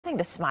something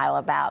to smile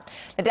about.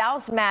 The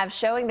Dallas Mavs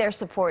showing their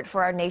support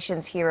for our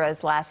nation's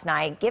heroes last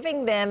night,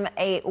 giving them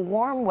a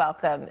warm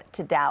welcome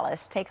to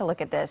Dallas. Take a look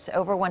at this.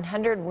 Over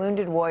 100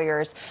 wounded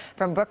warriors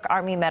from Brooke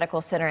Army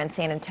Medical Center in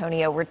San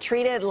Antonio were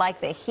treated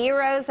like the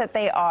heroes that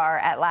they are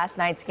at last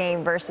night's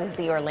game versus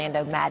the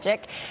Orlando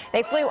Magic.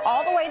 They flew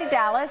all the way to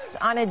Dallas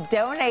on a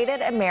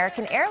donated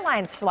American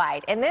Airlines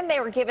flight, and then they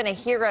were given a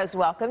hero's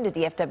welcome to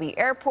DFW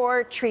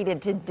Airport,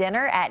 treated to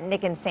dinner at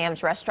Nick and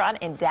Sam's restaurant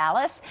in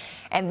Dallas,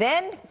 and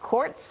then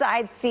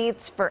courtside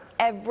seats for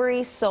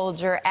every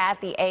soldier at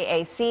the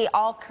AAC,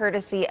 all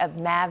courtesy of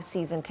Mavs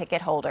season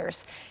ticket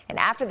holders. And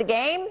after the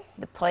game,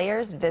 the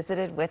players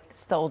visited with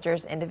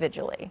soldiers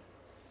individually.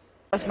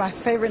 It's my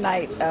favorite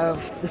night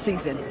of the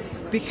season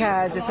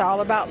because it's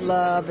all about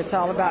love, it's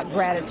all about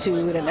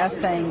gratitude, and us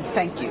saying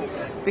thank you,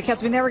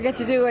 because we never get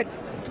to do it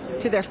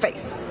to their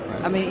face.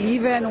 I mean,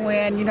 even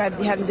when you're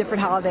having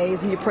different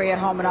holidays and you pray at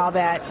home and all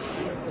that,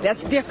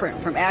 that's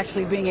different from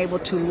actually being able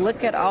to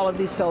look at all of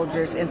these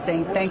soldiers and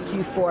saying thank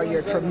you for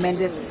your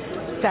tremendous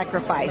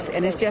sacrifice.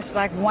 And it's just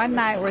like one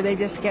night where they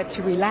just get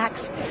to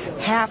relax,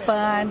 have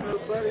fun.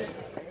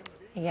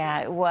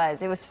 Yeah, it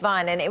was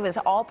fun, and it was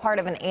all part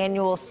of an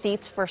annual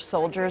Seats for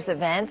Soldiers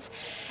event.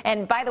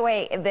 And by the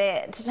way,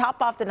 to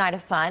top off the night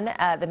of fun,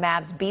 the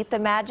Mavs beat the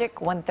Magic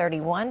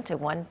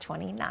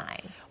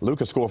 131-129.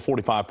 Lucas scored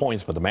 45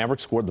 points, but the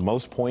Mavericks scored the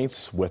most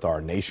points with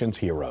our nation's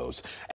heroes.